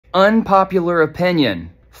Unpopular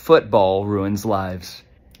opinion: football ruins lives,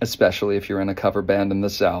 especially if you're in a cover band in the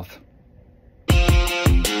South.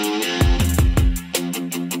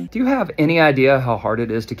 Do you have any idea how hard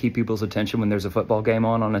it is to keep people's attention when there's a football game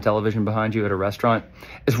on a television behind you at a restaurant?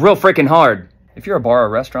 It's real freaking hard. If you're a bar or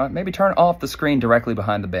restaurant, maybe turn off the screen directly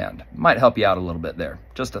behind the band. Might help you out a little bit there.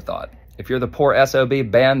 Just a thought. If you're the poor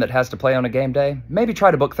SOB band that has to play on a game day, maybe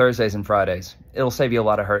try to book Thursdays and Fridays. It'll save you a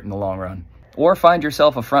lot of hurt in the long run. Or find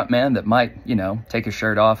yourself a front man that might, take his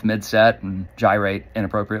shirt off mid-set and gyrate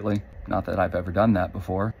inappropriately. Not that I've ever done that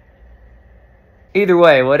before. Either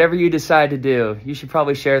way, whatever you decide to do, you should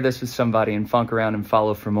probably share this with somebody and funk around and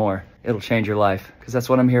follow for more. It'll change your life, because that's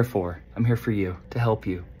what I'm here for. I'm here for you, to help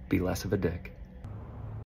you be less of a dick.